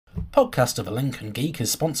podcast of the Lincoln Geek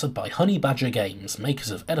is sponsored by Honey Badger Games, makers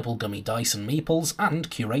of edible gummy dice and meeples, and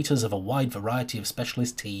curators of a wide variety of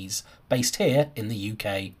specialist teas, based here in the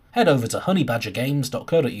UK. Head over to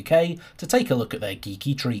honeybadgergames.co.uk to take a look at their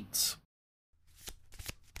geeky treats.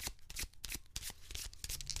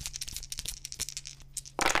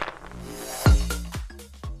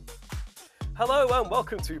 Hello and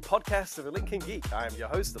welcome to Podcast of the Lincoln Geek. I am your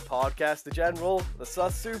host, the Podcaster General, the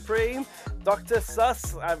Sus Supreme, Dr.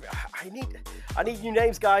 Sus. I need new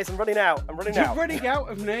names, guys. I'm running out. You're running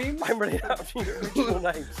out of names? I'm running out of new original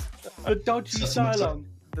names. The Dodgy Cylon.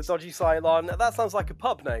 The Dodgy Cylon. That sounds like a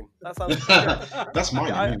pub name. That sounds. That's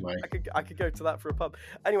mine anyway. I could go to that for a pub.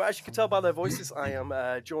 Anyway, as you can tell by their voices, I am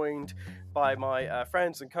joined by my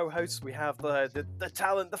friends and co-hosts. We have the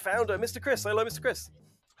talent, the founder, Mr. Chris. Hello, Mr. Chris.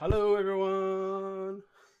 Hello, everyone.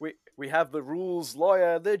 We have the rules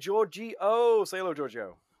lawyer, the Giorgio. Say hello,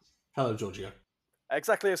 Giorgio. Hello, Giorgio.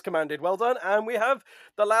 Exactly as commanded. Well done. And we have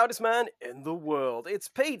the loudest man in the world. It's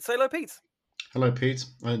Pete. Say hello, Pete. Hello, Pete.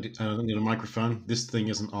 I don't need a microphone. This thing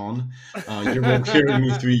isn't on. You're all hearing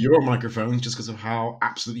me through your microphone just because of how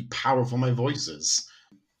absolutely powerful my voice is.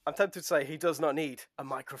 I'm tempted to say he does not need a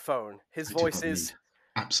microphone. His voice is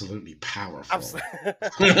absolutely powerful.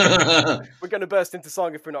 We're going to burst into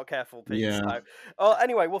song if we're not careful, Pete. Yeah. So,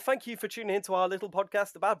 anyway, thank you for tuning into our little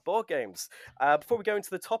podcast about board games. Before we go into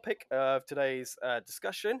the topic of today's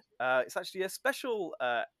discussion, it's actually a special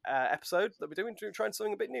episode that we're doing, trying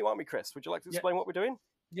something a bit new, aren't we, Chris? Would you like to explain what we're doing?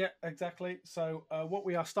 Yeah, exactly. So what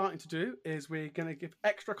we are starting to do is we're going to give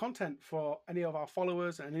extra content for any of our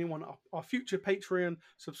followers and anyone our future Patreon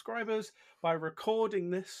subscribers by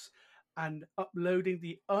recording this and uploading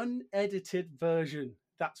the unedited version.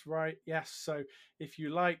 That's right, yes. So if you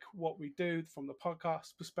like what we do from the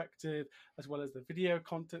podcast perspective, as well as the video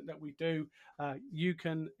content that we do, you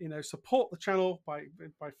can support the channel by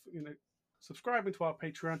subscribing to our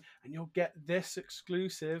Patreon, and you'll get this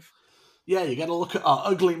exclusive. Yeah, you get a look at our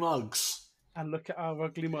ugly mugs. And look at our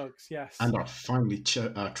ugly mugs, yes. And our finely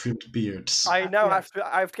trimmed beards. I now have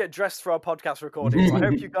to get dressed for our podcast recordings. I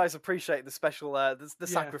hope you guys appreciate the special the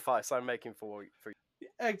sacrifice I'm making for you.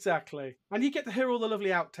 Exactly. And you get to hear all the lovely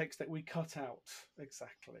outtakes that we cut out.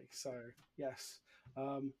 Exactly. So, yes.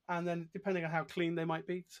 And then, depending on how clean they might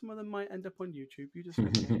be, some of them might end up on YouTube. You just we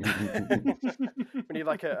need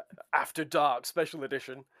like a After Dark special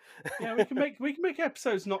edition. Yeah, we can make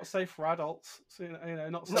episodes not safe for adults. So,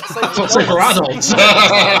 not safe for adults.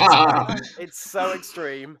 It's so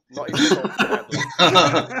extreme. Not even for adults.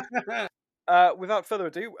 Without further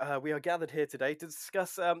ado, we are gathered here today to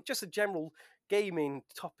discuss just a general gaming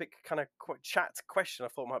topic, kind of chat question. I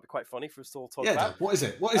thought might be quite funny for us to all talk about. Dan, what is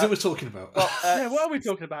it? What is it we're talking about? Well, what are we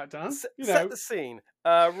talking about, Dan? Set the scene.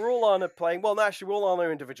 We're all on a plane. Well, actually, we're all on our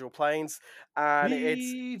individual planes, and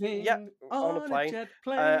on a plane.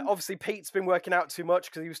 Obviously, Pete's been working out too much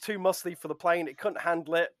because he was too muscly for the plane. It couldn't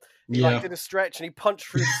handle it. He did a stretch and he punched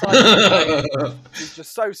through the side of the plane. He's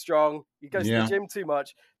just so strong. He goes to the gym too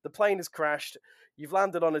much. The plane has crashed. You've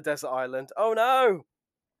landed on a desert island. Oh no!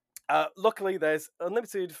 Luckily, there's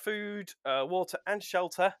unlimited food, water, and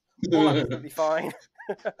shelter. All absolutely fine.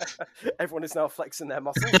 Everyone is now flexing their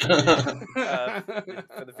muscles for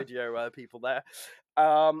the video people there.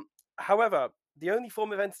 However, the only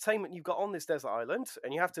form of entertainment you've got on this desert island,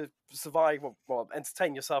 and you have to survive,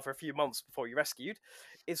 entertain yourself for a few months before you're rescued,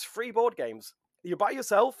 is free board games. You're by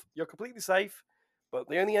yourself, you're completely safe, but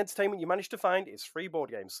the only entertainment you manage to find is free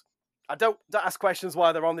board games. I don't ask questions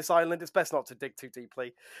why they're on this island. It's best not to dig too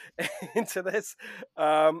deeply into this.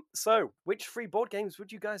 So, which free board games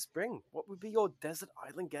would you guys bring? What would be your desert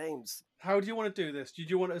island games? How do you want to do this? Did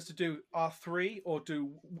you want us to do our three, or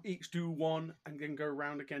each do one and then go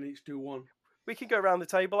around again, each do one? We could go around the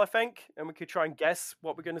table, I think, and we could try and guess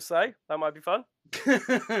what we're going to say. That might be fun.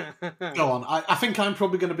 Go on. I think I'm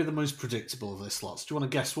probably going to be the most predictable of this lot. Do you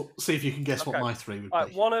want to guess see if you can guess what my three would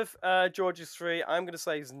be? One of George's three, I'm going to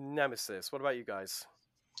say is Nemesis. What about you guys?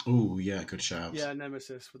 Oh, yeah, good shout. Yeah,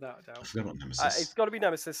 Nemesis, without a doubt. I forgot about Nemesis. It's got to be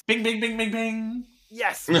Nemesis. Bing, bing, bing, bing, bing.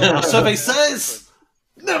 Yes! Our survey says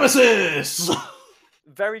Nemesis!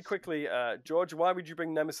 Very quickly, George, why would you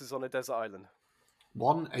bring Nemesis on a desert island?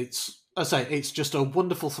 One, it's just a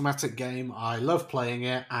wonderful thematic game. I love playing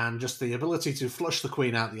it, and just the ability to flush the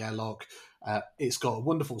queen out the airlock. It's got a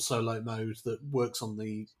wonderful solo mode that works on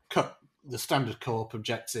the standard co-op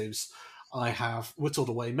objectives. I have whittled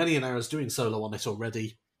away many an hours doing solo on it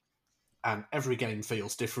already, and every game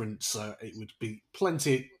feels different, so it would be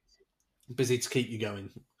plenty busy to keep you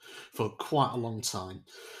going for quite a long time.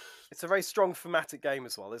 It's a very strong thematic game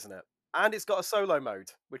as well, isn't it? And it's got a solo mode,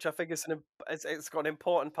 which I think is it's got an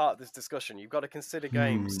important part of this discussion. You've got to consider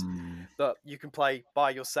games that you can play by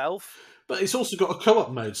yourself. But it's also got a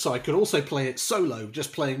co-op mode, so I could also play it solo,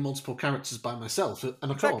 just playing multiple characters by myself,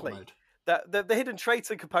 and a co-op mode. The hidden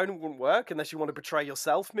traitor component wouldn't work unless you want to betray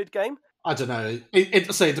yourself mid-game. I don't know.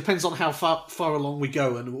 It depends on how far along we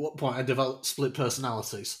go and at what point I develop split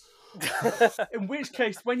personalities. In which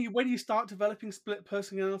case, when you start developing split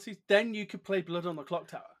personalities, then you could play Blood on the Clock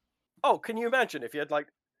Tower. Oh, can you imagine if you had like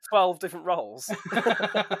 12 different roles,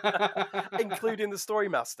 including the story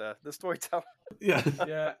master, the storyteller? Yeah,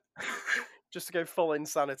 yeah. Just to go full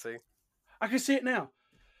insanity. I can see it now.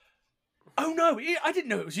 Oh no, I didn't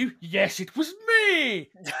know it was you. Yes, it was me.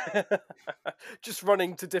 Just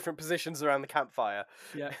running to different positions around the campfire.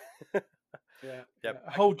 Yeah. Yeah.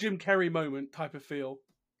 A whole Jim Carrey moment type of feel.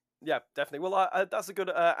 Yeah, definitely. Well, that's a good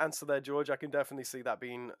answer there, George. I can definitely see that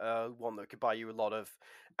being one that could buy you a lot of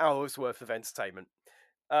hours worth of entertainment.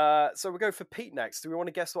 So we'll go for Pete next. Do we want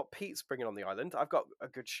to guess what Pete's bringing on the island? I've got a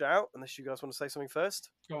good shout, unless you guys want to say something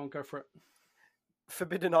first. Go on, go for it.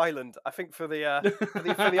 Forbidden Island. I think for the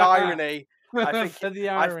irony.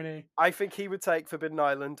 I think he would take Forbidden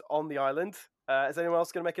Island on the island. Is anyone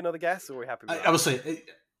else going to make another guess, or are we happy with that? I would say,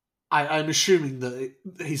 I'm assuming that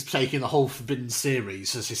he's taking the whole Forbidden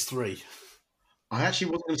series as his 3. I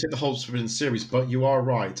actually wasn't going to take the whole Forbidden series, but you are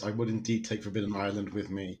right. I would indeed take Forbidden Island with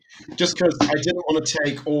me, just because I didn't want to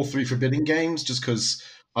take all 3 Forbidden games, just because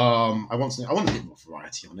I want a bit more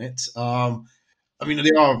variety on it. I mean,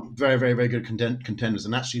 they are very, very, very good contenders,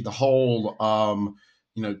 and actually, the whole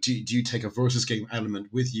do you take a versus game element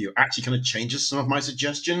with you actually kind of changes some of my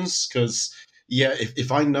suggestions, because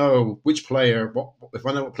if I know which player, if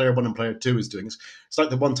I know what player 1 and player 2 is doing, it's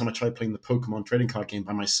like the one time I tried playing the Pokemon trading card game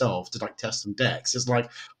by myself to like test some decks. It's like,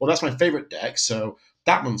 well, that's my favorite deck, so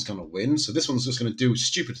that one's going to win. So this one's just going to do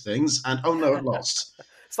stupid things, and oh no, it lost.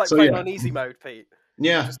 It's like playing on easy mode, Pete.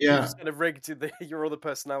 Yeah, You're just kind of rigged to your other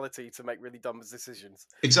personality to make really dumb decisions.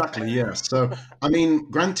 Exactly, yeah. So, I mean,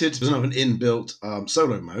 granted, there's not an inbuilt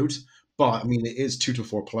solo mode, but I mean, it is 2 to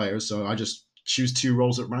 4 players, so I just choose 2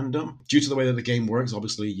 roles at random. Due to the way that the game works,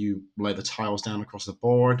 obviously, you lay the tiles down across the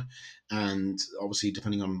board, and obviously,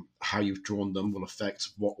 depending on how you've drawn them, will affect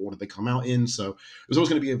what order they come out in. So, there's always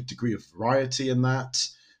going to be a degree of variety in that.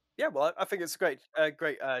 Yeah, well, I think it's a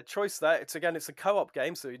great choice there. It's a co-op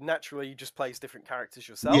game, so naturally you just play as different characters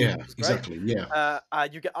yourself. Yeah, exactly. Yeah.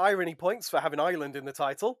 You get irony points for having Island in the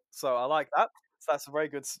title, so I like that. So that's a very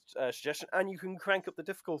good suggestion, and you can crank up the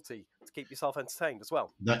difficulty to keep yourself entertained as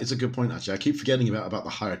well. That is a good point, actually. I keep forgetting about the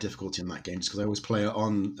higher difficulty in that game, just because I always play it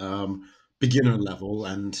on beginner level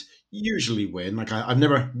and usually win. Like I've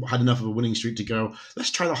never had enough of a winning streak to go,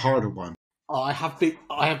 let's try the harder one. Oh, I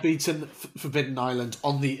have beaten Forbidden Island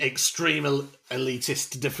on the extreme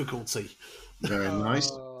elitist difficulty. Very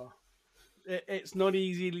nice. It's not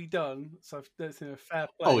easily done, so there's fair play.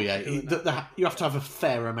 Oh yeah, you have to have a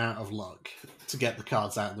fair amount of luck to get the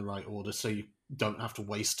cards out in the right order, so you don't have to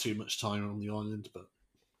waste too much time on the island. But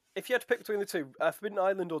if you had to pick between the two, Forbidden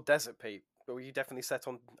Island or Desert, Pete, but were you definitely set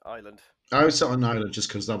on Island? I was set on Island just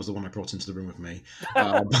because that was the one I brought into the room with me.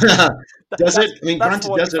 Desert, I mean, that's granted, the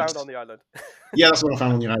one Desert. You found on the island. Yeah, that's what I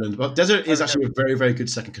found on the island. But Desert is actually a very, very good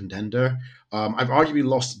second contender. I've arguably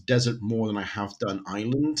lost Desert more than I have done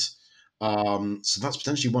Island. So that's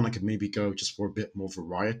potentially one I could maybe go just for a bit more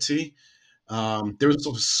variety. There is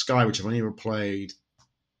sort of Sky, which I've only ever played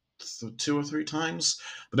 2 or 3 times,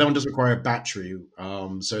 but that one does require a battery.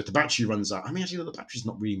 So if the battery runs out, I mean, actually, the battery's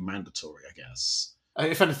not really mandatory, I guess.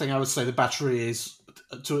 If anything, I would say the battery is,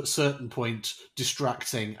 to a certain point,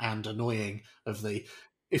 distracting and annoying.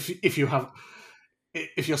 If you're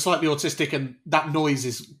slightly autistic and that noise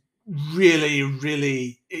is really,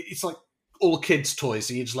 really, it's like all kids' toys,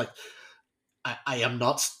 and you're just like, I am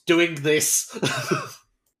not doing this.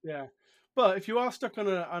 Yeah. But if you are stuck on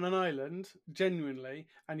an island, genuinely,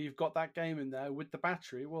 and you've got that game in there with the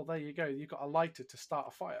battery, well, there you go. You've got a lighter to start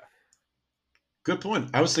a fire. Good point.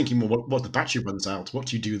 I was thinking more what the battery runs out. What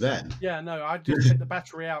do you do then? Yeah, no, I'd just take the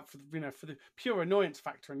battery out for the pure annoyance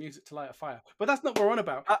factor and use it to light a fire. But that's not what we're on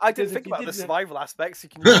about. I didn't think about the survival aspects. You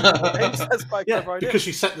can use it because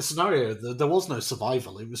you set the scenario. There was no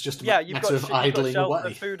survival. It was just a matter of idling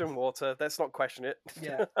away. Food and water. Let's not question it.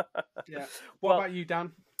 Yeah. What about you,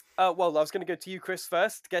 Dan? Well, I was going to go to you, Chris,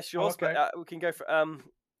 first. Guess yours, okay. But we can go for.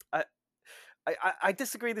 I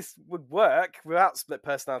disagree this would work without split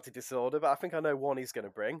personality disorder, but I think I know one he's going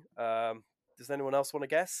to bring. Does anyone else want to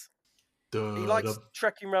guess? He likes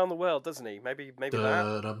trekking around the world, doesn't he? Maybe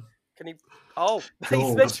that. Can you? Oh,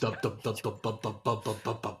 Jaws. Mitch. And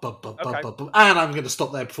I'm going to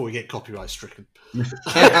stop there before we get copyright stricken.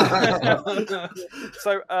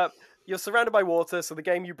 So you're surrounded by water, so the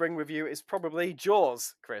game you bring with you is probably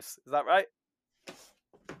Jaws, Chris. Is that right?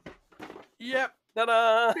 Yep.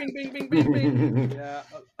 Ta-da! Bing, bing, bing, bing, bing. Yeah.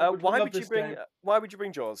 Why would you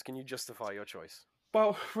bring Jaws? Can you justify your choice?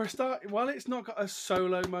 Well, for a start, while it's not got a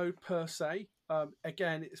solo mode per se,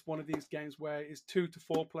 again, it's one of these games where it's 2 to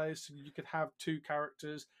 4 players, so you could have 2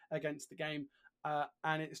 characters against the game,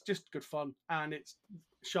 and it's just good fun. And it's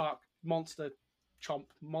shark, monster,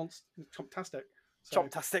 chomptastic. So,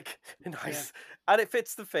 Chomptastic, nice, yeah. And it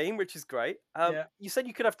fits the theme, which is great. Yeah. You said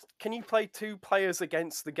you could have. Can you play 2 players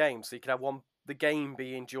against the game? So you could have the game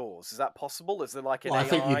being Jaws. Is that possible? Is there like an AI? I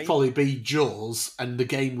think you'd probably be Jaws, and the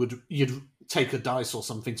game you'd take a dice or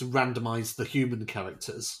something to randomize the human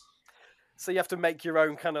characters. So you have to make your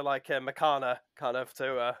own kind of like a Meccana kind of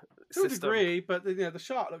to a degree, but the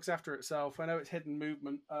shark looks after itself. I know it's hidden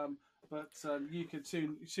movement, but you could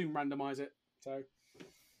soon randomize it. So.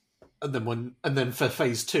 And then for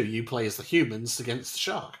phase 2, you play as the humans against the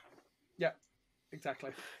shark. Yeah,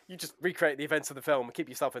 exactly. You just recreate the events of the film and keep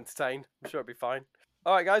yourself entertained. I'm sure it'll be fine.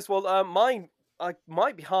 All right, guys. Well, mine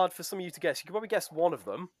might be hard for some of you to guess. You can probably guess one of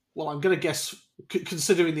them. Well, I'm going to guess,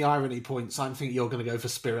 considering the irony points, I think you're going to go for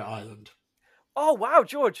Spirit Island. Oh, wow,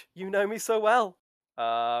 George. You know me so well.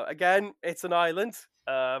 Again, it's an island.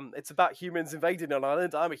 It's about humans invading an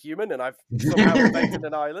island. I'm a human, and I've somehow invaded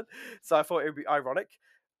an island. So I thought it would be ironic.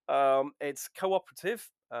 It's cooperative,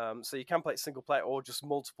 so you can play it single player or just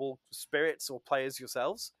multiple spirits or players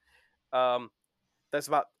yourselves. There's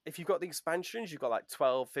if you've got the expansions, you've got like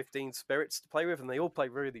 12, 15 spirits to play with, and they all play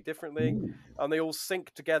really differently. And they all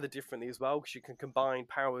sync together differently as well, because you can combine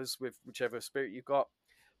powers with whichever spirit you've got.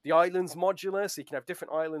 The island's modular, so you can have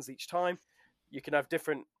different islands each time. You can have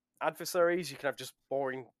different adversaries. You can have just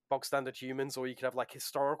boring, bog standard humans, or you can have like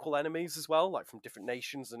historical enemies as well, like from different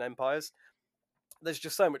nations and empires. There's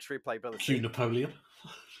just so much replayability. Hugh Napoleon.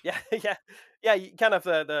 Yeah. You can have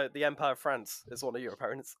the Empire of France as one of your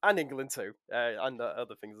opponents, and England too, and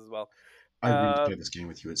other things as well. I really play this game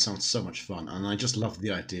with you. It sounds so much fun, and I just love the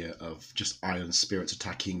idea of just island spirits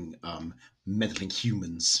attacking meddling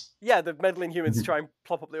humans. Yeah, the meddling humans try and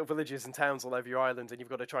plop up little villages and towns all over your island, and you've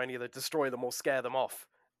got to try and either destroy them or scare them off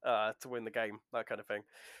to win the game. That kind of thing.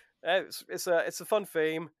 It's a fun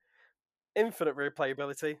theme, infinite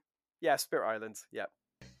replayability. Yeah, Spirit Island. Yeah.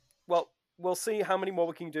 Well, we'll see how many more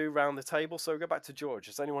we can do around the table. So we'll go back to George.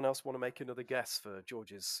 Does anyone else want to make another guess for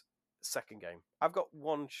George's second game? I've got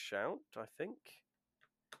one shout, I think.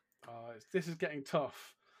 This is getting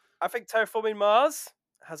tough. I think Terraforming Mars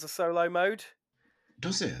has a solo mode.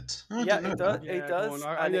 Does it? It does.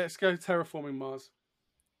 Let's go Terraforming Mars.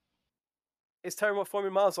 Is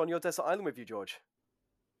Terraforming Mars on your desert island with you, George?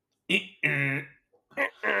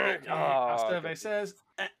 Our survey says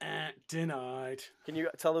denied. Can you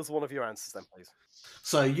tell us one of your answers then, please?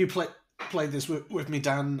 So you play this with me,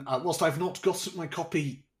 Dan. Whilst I've not got my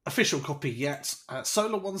official copy yet,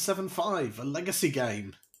 Solar 175, a legacy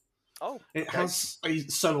game. Oh, it has a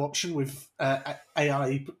solo option with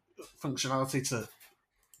AI functionality to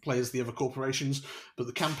play as the other corporations, but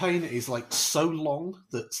the campaign is like so long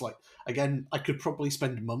that's like, again, I could probably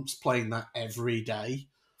spend months playing that every day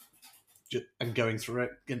and going through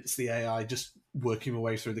it against the AI, just working my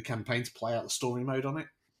way through the campaign to play out the story mode on it.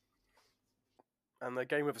 And the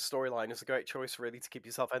game with a storyline is a great choice, really, to keep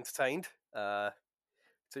yourself entertained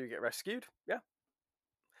till you get rescued.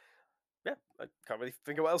 Yeah, I can't really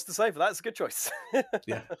think of what else to say for that. It's a good choice.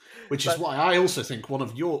 Yeah, which is why I also think one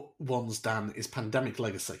of your ones, Dan, is Pandemic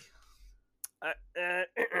Legacy. I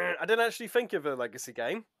didn't actually think of a Legacy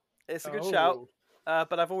game. It's a good shout.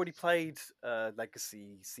 But I've already played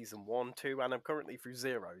Legacy Season 1, 2, and I'm currently through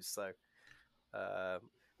Zeros. So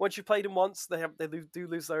once you've played them once, they do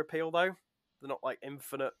lose their appeal, though. They're not like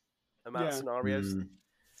infinite amount of scenarios.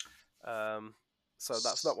 So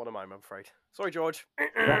that's not one of mine, I'm afraid. Sorry, George.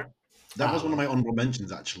 That was one of my honorable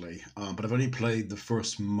mentions, actually. But I've only played the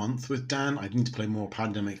first month with Dan. I need to play more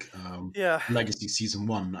Pandemic Legacy Season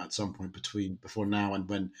 1 at some point before now and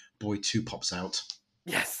when Boy 2 pops out.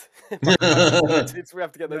 Yes. We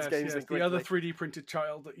have to get those games in quickly. The other 3D printed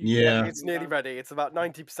child that it's nearly ready. It's about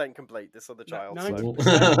 90% complete, this other child.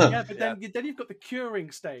 90%. Yeah, but then you've got the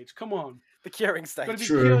curing stage. Come on. The curing stage. Got to be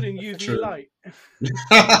cured in UV light.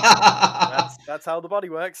 That's how the body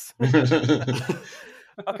works.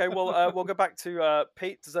 Okay, well, we'll go back to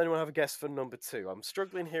Pete. Does anyone have a guess for number 2? I'm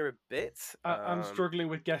struggling here a bit. I'm struggling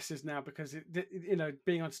with guesses now because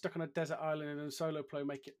being stuck on a desert island and a solo play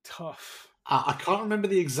make it tough. I can't remember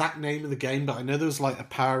the exact name of the game, but I know there was like a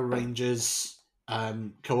Power Rangers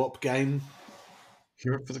co-op game.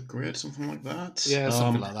 Hero for the Grid, something like that. Yeah,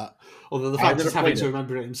 something like that. Although the fact he's having to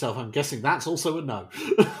remember it himself, I'm guessing that's also a no.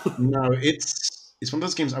 No, it's one of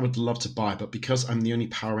those games I would love to buy, but because I'm the only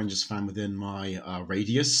Power Rangers fan within my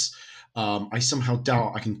radius, I somehow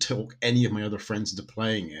doubt I can talk any of my other friends into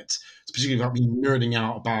playing it. It's particularly about me nerding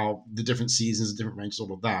out about the different seasons, the different Rangers,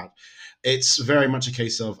 all of that. It's very much a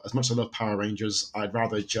case of, as much as I love Power Rangers, I'd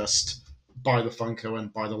rather just buy the Funko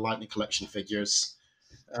and buy the Lightning Collection figures.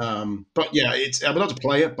 But yeah, I would love to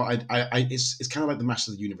play it, but it's kind of like the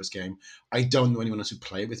Masters of the Universe game. I don't know anyone else who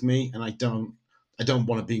play it with me, and I don't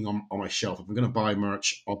want it being on my shelf. If I'm going to buy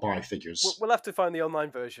merch, I'll buy figures. We'll have to find the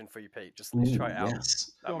online version for you, Pete. Just try it out.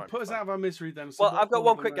 Yes. Go on, put us out of our misery then. Well, I've got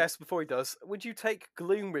one quick guess before he does. Would you take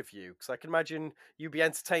Gloom with you? Because I can imagine you'd be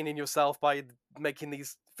entertaining yourself by making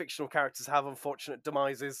these fictional characters have unfortunate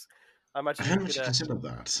demises. I imagine I hadn't actually considered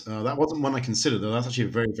that. That wasn't one I considered, though. That's actually a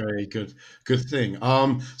very, very good thing.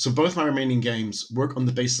 So both my remaining games work on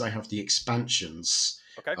the basis I have the expansions.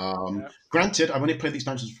 Okay. Granted, I've only played the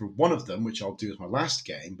expansions for one of them, which I'll do as my last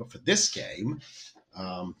game. But for this game,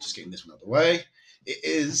 just getting this one out of the way, it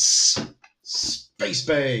is Space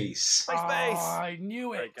Base. Space Base. I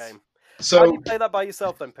knew it. Great game. So, how do you play that by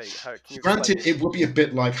yourself then, Pete? Granted, it would be a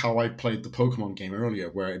bit like how I played the Pokemon game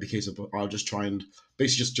earlier, where it became I'll just try and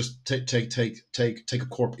basically just take a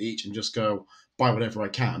corp each and just go buy whatever I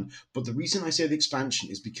can. But the reason I say the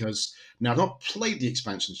expansion is because now I've not played the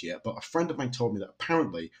expansions yet, but a friend of mine told me that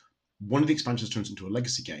apparently one of the expansions turns into a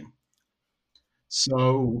legacy game.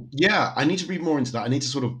 So yeah, I need to read more into that. I need to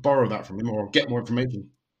sort of borrow that from him or get more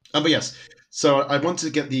information. But yes. So I want to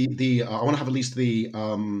get I want to have at least the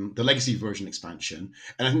legacy version expansion,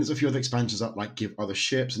 and I think there's a few other expansions that like give other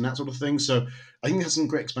ships and that sort of thing. So I think there's some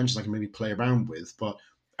great expansions I can maybe play around with. But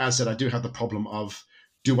as I said, I do have the problem of,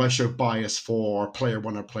 do I show bias for player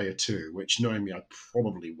 1 or player 2? Which, knowing me, I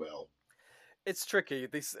probably will. It's tricky.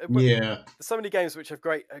 There's so many games which have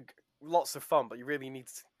lots of fun, but you really need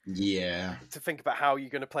to think about how you're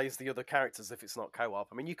going to play as the other characters if it's not co-op.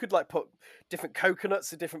 I mean, you could like put different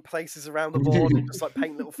coconuts at different places around the board and just like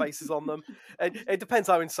paint little faces on them. It depends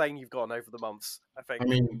how insane you've gone over the months, I think. I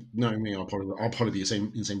mean, knowing me, I'll probably be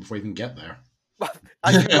insane before I even get there.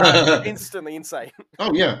 Instantly insane.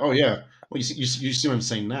 Oh yeah. Well, you see what I'm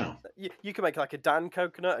saying now. You can make like a Dan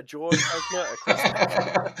coconut, a George coconut,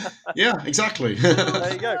 a Chris. Yeah, exactly.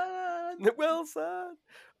 There you go. Wilson.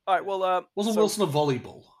 All right. Well, wasn't Wilson a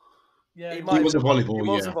volleyball? Yeah, he was a volleyball. He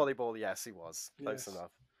was a volleyball. Yes, he was. Close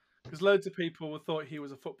enough. Because loads of people thought he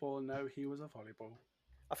was a footballer. No, he was a volleyball.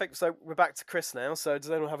 I think so. We're back to Chris now. So, does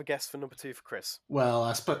anyone have a guess for number 2 for Chris? Well,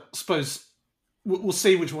 I suppose we'll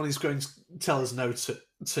see which one he's going to tell us no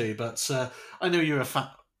to. But I know you're a fan.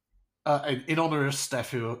 In honour of Steph,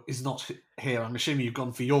 who is not here, I'm assuming you've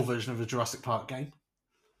gone for your version of the Jurassic Park game.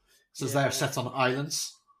 So they're set on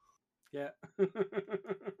islands. Yeah.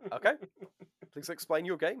 Okay. Please explain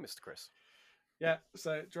your game, Mr. Chris. Yeah.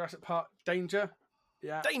 So Jurassic Park Danger.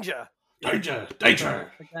 Yeah. Danger.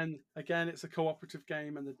 Again, it's a cooperative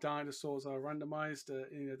game, and the dinosaurs are randomized.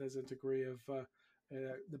 There's a degree of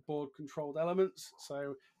the board-controlled elements.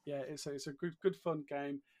 So yeah, it's a good fun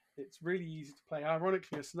game. It's really easy to play.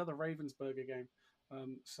 Ironically, it's another Ravensburger game.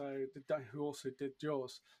 Who also did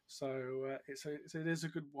Jaws. So it is a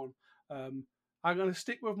good one. I'm going to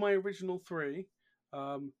stick with my original 3,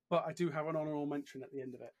 but I do have an honourable mention at the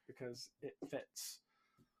end of it because it fits.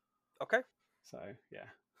 Okay. So yeah.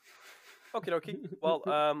 Okie dokie.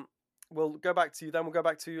 Well, we'll go back to you then. We'll go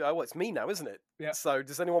back to it's me now, isn't it? Yeah. So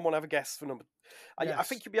does anyone want to have a guess for number? Yes. I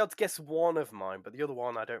think you'll be able to guess one of mine, but the other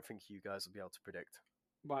one I don't think you guys will be able to predict.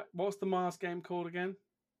 Right. What's the Mars game called again?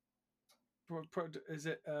 Is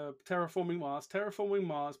it Terraforming Mars? Terraforming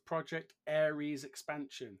Mars Project Ares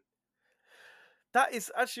expansion. That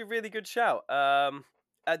is actually a really good shout.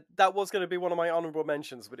 That was going to be one of my honourable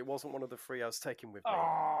mentions, but it wasn't one of the 3 I was taking with me.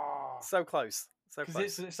 Oh. So close.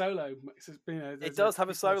 Because it's solo. It does have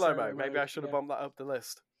a solo mode. Maybe I should have bumped that up the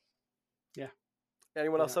list. Yeah.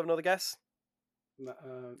 Anyone else have another guess?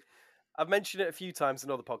 I've mentioned it a few times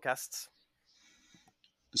in other podcasts.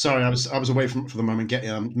 Sorry, I was away for the moment,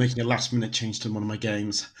 making a last-minute change to one of my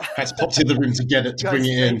games. I had to pop to the room to get it, to bring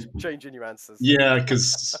it in. Changing your answers. Yeah,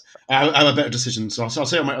 because I have a better decision. So I'll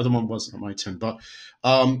say what my other one was on my turn. But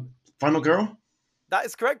Final Girl? That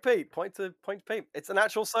is correct, Pete. Point to Pete. It's an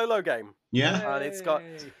actual solo game. Yeah. And it's got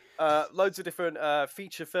Loads of different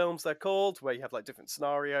feature films, they're called, where you have like different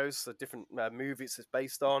scenarios, so different movies it's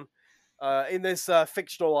based on. In this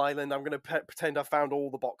fictional island, I'm going to pretend I found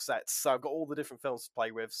all the box sets, so I've got all the different films to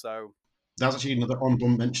play with. So that's actually another honorable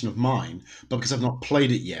mention of mine, but because I've not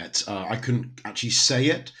played it yet, I couldn't actually say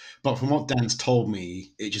it. But from what Dan's told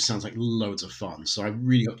me, it just sounds like loads of fun. So I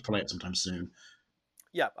really hope to play it sometime soon.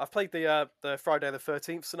 Yeah, I've played the Friday the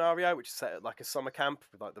 13th scenario, which is set at like a summer camp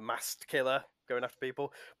with like the masked killer going after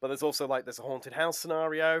people. But there's also like there's a haunted house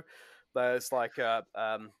scenario. There's like a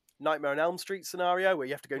Nightmare on Elm Street scenario where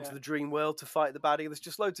you have to go into the dream world to fight the baddie. There's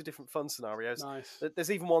just loads of different fun scenarios. Nice.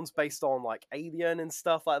 There's even ones based on like Alien and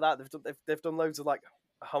stuff like that. They've done loads of like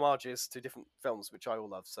homages to different films, which I all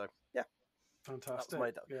love. So yeah, Fantastic.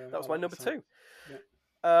 That was my number 2. Yeah.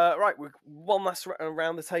 Right, one last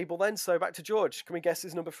around the table then. So back to George. Can we guess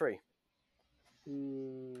his number 3?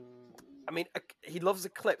 I mean, he loves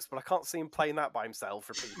Eclipse, but I can't see him playing that by himself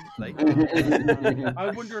repeatedly.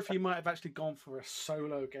 I wonder if he might have actually gone for a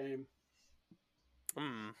solo game.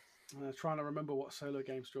 I'm trying to remember what solo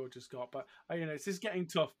games George has got, but this is getting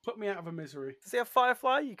tough. Put me out of a misery. Does he have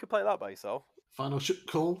Firefly? You could play that by yourself. Final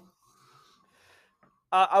call.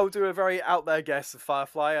 I'll do a very out there guess of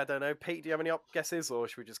Firefly. I don't know. Pete, do you have any guesses, or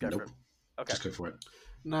should we just go for it? Okay, just go for it.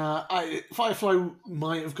 Nah, Firefly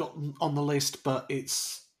might have got on the list, but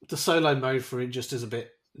it's the solo mode for it just is a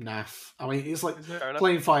bit naff. I mean, it's like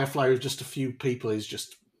playing Firefly with just a few people is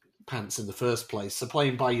just pants in the first place. So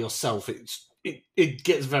playing by yourself, it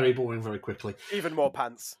gets very boring very quickly. Even more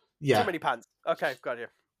pants. Yeah, too many pants. Okay, got you.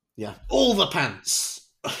 Yeah, all the pants.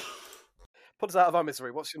 Put us out of our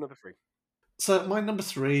misery. What's your number 3? So my number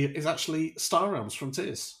 3 is actually Star Realms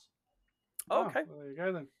Frontiers. Oh, okay. Well, there you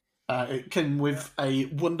go then. It came with a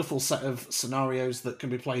wonderful set of scenarios that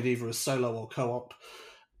can be played either as solo or co-op,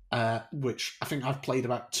 which I think I've played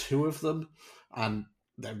about 2 of them, and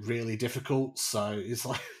they're really difficult. So it's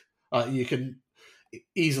like you can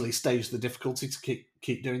easily stage the difficulty to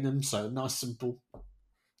keep doing them. So nice, simple.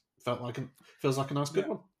 Feels like a nice good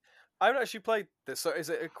one. I haven't actually played this. So is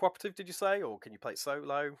it a cooperative? Did you say, or can you play it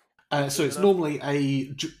solo? So it's normally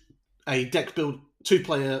a deck build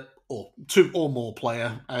 2-player or 2 or more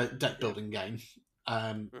player deck building game.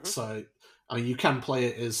 So I mean, you can play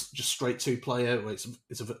it as just straight 2-player, or it's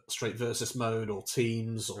a straight versus mode, or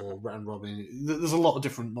teams, or round robin. There's a lot of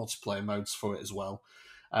different multiplayer modes for it as well.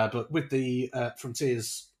 But with the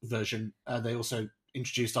Frontiers version, they also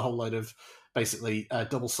introduced a whole load of basically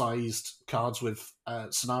double-sized cards with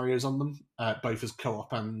scenarios on them, both as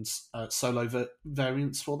co-op and solo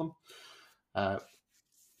variants for them,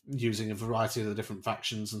 using a variety of the different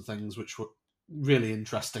factions and things, which were really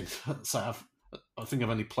interesting. So I think I've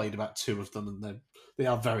only played about 2 of them, and they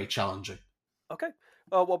are very challenging. Okay.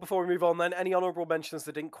 Well, before we move on then, any honourable mentions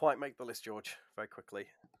that didn't quite make the list, George? Very quickly.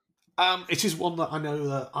 It is one that I know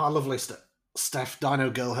that our lovely Steph, Dino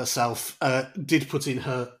Girl herself, did put in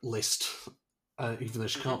her list, even though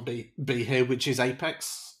she can't be here, which is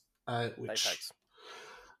Apex. Apex.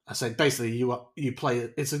 I say basically you play.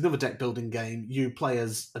 It's another deck building game. You play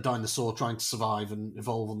as a dinosaur trying to survive and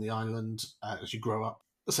evolve on the island as you grow up.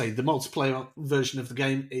 I say the multiplayer version of the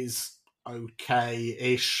game is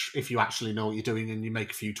okay-ish if you actually know what you're doing and you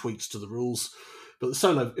make a few tweaks to the rules. But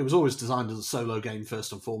it was always designed as a solo game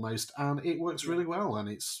first and foremost, and it works really well. And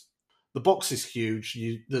the box is huge.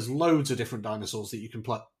 There's loads of different dinosaurs that you can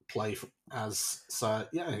play as. So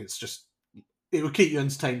yeah, it will keep you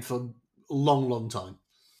entertained for a long, long time.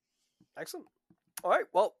 Excellent. All right,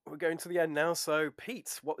 well, we're going to the end now. So,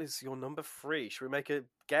 Pete, what is your number 3? Should we make a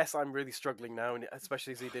guess? I'm really struggling now,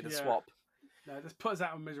 especially as he did a swap. No, just put us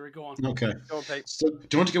out of misery. Go on. Okay. Go on, Pete. So, do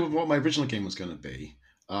you want to go with what my original game was going to be?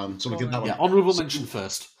 So we get that one. Yeah, honourable mention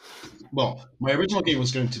first. Well, my original game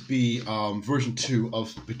was going to be version 2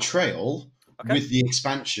 of Betrayal with the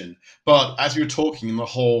expansion. But as we were talking in the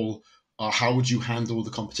whole how would you handle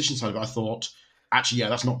the competition side of it, I thought, actually,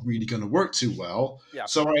 that's not really going to work too well. Yeah.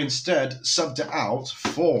 So I instead subbed it out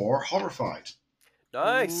for Horrified.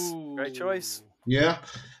 Nice. Ooh. Great choice. Yeah.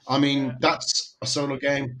 I mean, that's a solo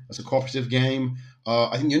game. That's a cooperative game.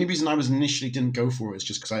 I think the only reason I was initially didn't go for it is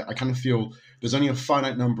just because I kind of feel there's only a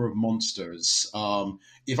finite number of monsters.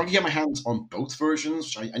 If I can get my hands on both versions,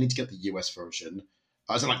 which I need to get the US version,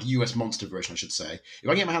 as in like the US monster version, I should say. If I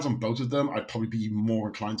can get my hands on both of them, I'd probably be more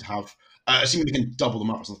inclined to have, assuming we can double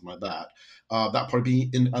them up or something like that. That'd probably be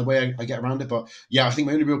in a way I get around it. But yeah, I think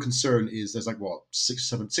my only real concern is there's like,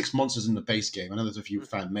 six monsters in the base game. I know there's a few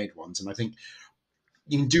fan-made ones, and I think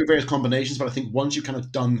you can do various combinations, but I think once you've kind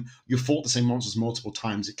of you've fought the same monsters multiple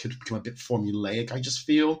times, it could become a bit formulaic, I just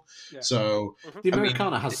feel. Yeah. So the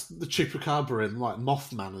Americana has the Chupacabra and like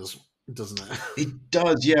Mothman as doesn't it? It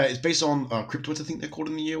does, yeah. It's based on cryptoids, I think they're called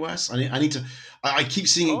in the US. I need to. I keep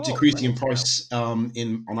seeing it decreasing in price on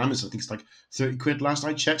Amazon. I think it's like 30 quid last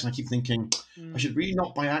I checked, and I keep thinking I should really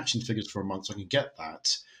not buy action figures for a month so I can get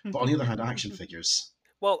that. But on the other hand, action figures.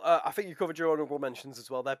 Well, I think you covered your honourable mentions as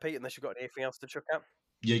well there, Pete, unless you've got anything else to chuck out.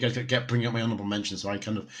 Yeah, you guys bring up my honourable mentions, so I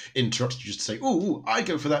kind of interrupted you just to say, "Ooh, I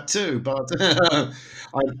go for that too." But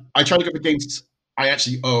I try to go for games I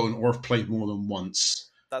actually own or have played more than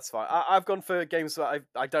once. That's fine. I've gone for games that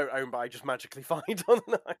I don't own, but I just magically find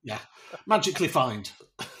online. Yeah, magically find.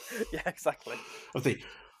 Yeah, exactly.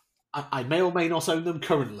 I may or may not own them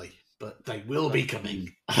currently, but they will be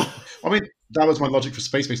coming. I mean, that was my logic for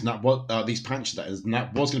Space Base, and that was these patches. And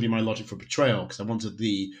that was going to be my logic for Betrayal, because I wanted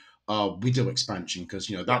the Widow expansion, because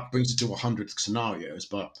that brings it to 100 scenarios.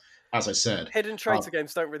 But as I said, hidden traitor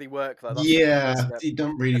games don't really work. Like, they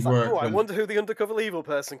don't really work. I wonder who the undercover evil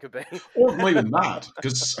person could be. Or not even that,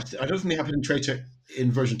 because I don't think they have hidden traitor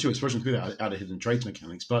in version 2. It's version 3 that added hidden traitor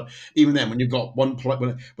mechanics. But even then, when you've got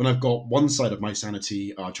when I've got one side of my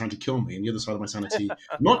sanity trying to kill me, and the other side of my sanity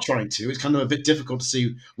not trying to, it's kind of a bit difficult to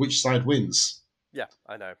see which side wins. Yeah,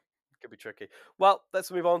 I know. It could be tricky. Well, let's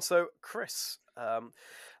move on. So, Chris, I'm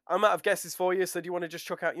out of guesses for you, so do you want to just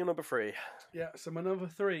chuck out your number 3? Yeah, so my number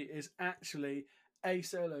 3 is actually a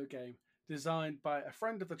solo game designed by a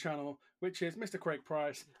friend of the channel, which is Mr. Craig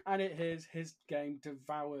Price, and it is his game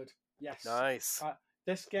Devoured. Yes. Nice.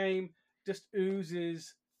 This game just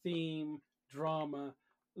oozes theme, drama,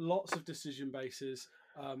 lots of decision bases.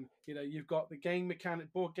 You've got the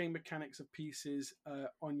board game mechanics of pieces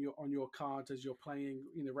on your cards as you're playing.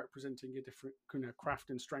 Representing your different craft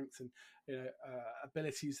and strength and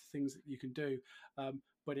abilities, things that you can do.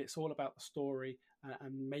 But it's all about the story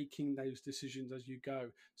and making those decisions as you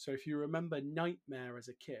go. So if you remember Nightmare as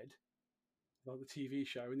a kid, like the TV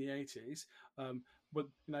show in the 80s, but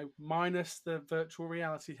minus the virtual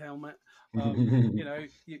reality helmet,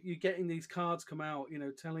 you're getting these cards come out,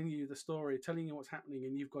 telling you the story, telling you what's happening,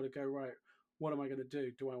 and you've got to go, right, what am I going to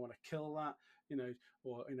do? Do I want to kill that?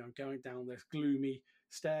 Or going down this gloomy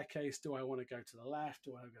staircase, do I want to go to the left?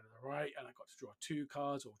 Do I want to go to the right? And I've got to draw 2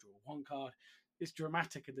 cards or draw 1 card. It's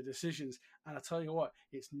dramatic in the decisions, and I tell you what,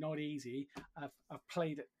 it's not easy. I've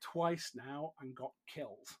played it twice now and got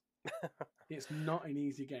killed. It's not an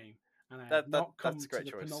easy game, and I have not come to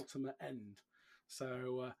the penultimate end.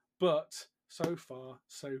 So, but so far,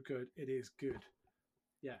 so good. It is good.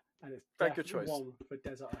 Yeah, and it's very good choice. One for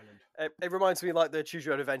Desert Island. It reminds me like the Choose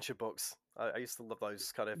Your Own Adventure books. I used to love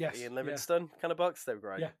those kind of Ian Livingstone kind of books. They were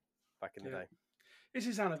great back in the day. It's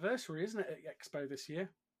his anniversary, isn't it, at Expo this year?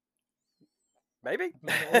 Maybe.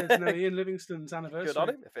 Ian Livingstone's anniversary. Good on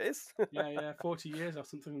him, if it is. yeah, 40 years or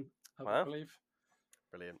something, I believe.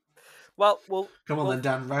 Brilliant. Well, come on then,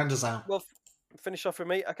 Dan, round us out. We'll finish off with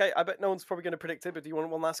me. Okay, I bet no one's probably going to predict it, but do you want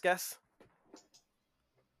one last guess?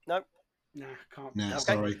 No? Nah, can't. Nah,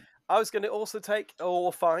 sorry. I was going to also take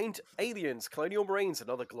or find Aliens, Colonial Marines,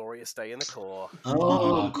 Another Glorious Day in the Core.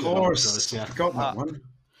 Oh, of course. I forgot that one.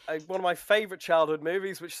 One of my favourite childhood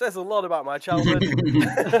movies, which says a lot about my childhood.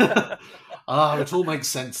 It all makes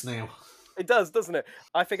sense now. It does, doesn't it?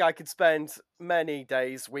 I think I could spend many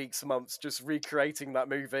days, weeks, months just recreating that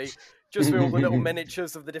movie, just with all the little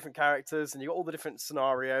miniatures of the different characters, and you got all the different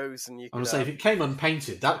scenarios, and you. I would say if it came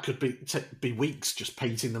unpainted, that could be weeks just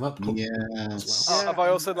painting them up. Yeah. As well. Have I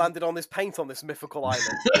also landed on this paint on this mythical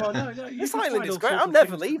island? Well, no. This island is great. I'm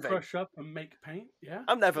never leaving. Crush up and make paint. Yeah.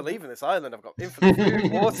 I'm never leaving this island. I've got infinite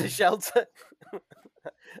food, water, shelter,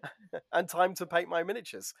 and time to paint my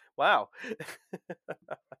miniatures. Wow.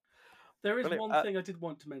 There is one thing I did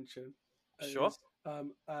want to mention. Sure.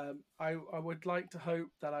 I would like to hope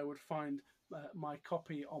that I would find my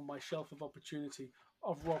copy on my shelf of opportunity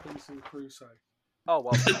of Robinson Crusoe. Oh,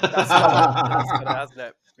 well, that's good, hasn't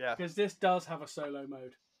it? Yeah. Because this does have a solo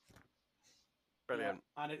mode. Brilliant.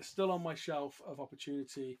 Yeah, and it's still on my shelf of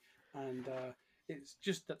opportunity, and it's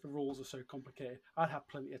just that the rules are so complicated. I'd have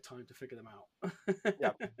plenty of time to figure them out.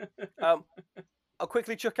 Yeah. I'll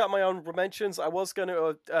quickly chuck out my honourable mentions. I was going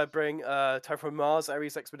to bring Terraforming Mars,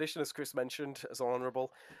 Ares Expedition, as Chris mentioned, as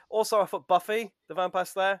honourable. Also, I thought Buffy, the Vampire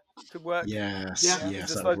Slayer, could work. Yes.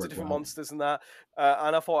 There's loads of different monsters in that.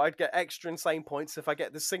 And I thought I'd get extra insane points if I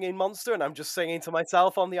get the singing monster and I'm just singing to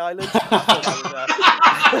myself on the island.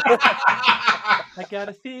 I got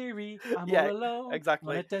a theory. I'm all alone.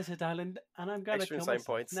 Exactly. On a desert island, and I'm going to kill myself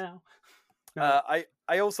points now. I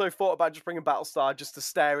also thought about just bringing Battlestar just to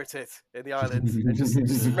stare at it in the island and just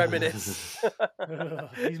reminisce.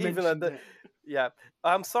 Yeah,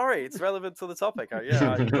 I'm sorry, it's relevant to the topic.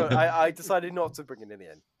 I decided not to bring it in the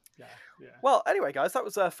end. Yeah. Well, anyway, guys, that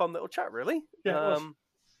was a fun little chat, really. Yeah,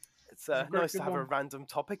 It's nice to have a random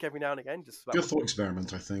topic every now and again. Just good thought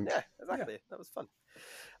experiment, I think. Yeah, exactly. Yeah. That was fun.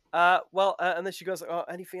 And then she goes,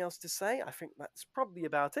 anything else to say? I think that's probably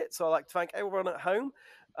about it. So I'd like to thank everyone at home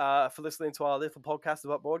for listening to our little podcast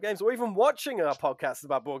about board games, or even watching our podcast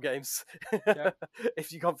about board games. Yeah.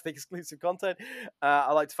 If you come for the exclusive content,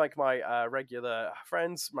 I'd like to thank my regular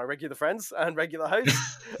friends, and regular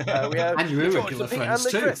hosts. We have and your irregular friends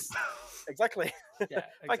too. Chris. Exactly. Yeah,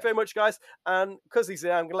 Thank you very much, guys. And because he's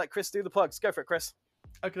here, I'm going to let Chris do the plugs. Go for it, Chris.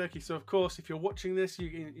 Okay. So, of course, if you're watching this,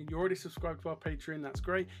 you're already subscribed to our Patreon. That's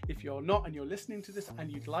great. If you're not and you're listening to this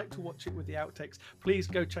and you'd like to watch it with the outtakes, please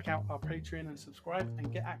go check out our Patreon and subscribe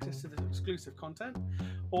and get access to this exclusive content.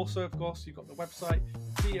 Also, of course, you've got the website,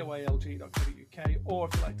 doalg.co.uk, or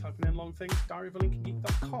if you like typing in long things,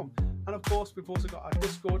 diaryofalincolngeek.com. And, of course, we've also got our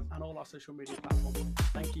Discord and all our social media platforms.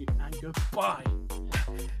 Thank you and goodbye.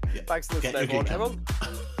 Thanks for listening, everyone.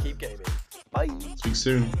 Keep gaming. Bye. Speak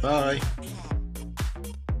soon. Bye.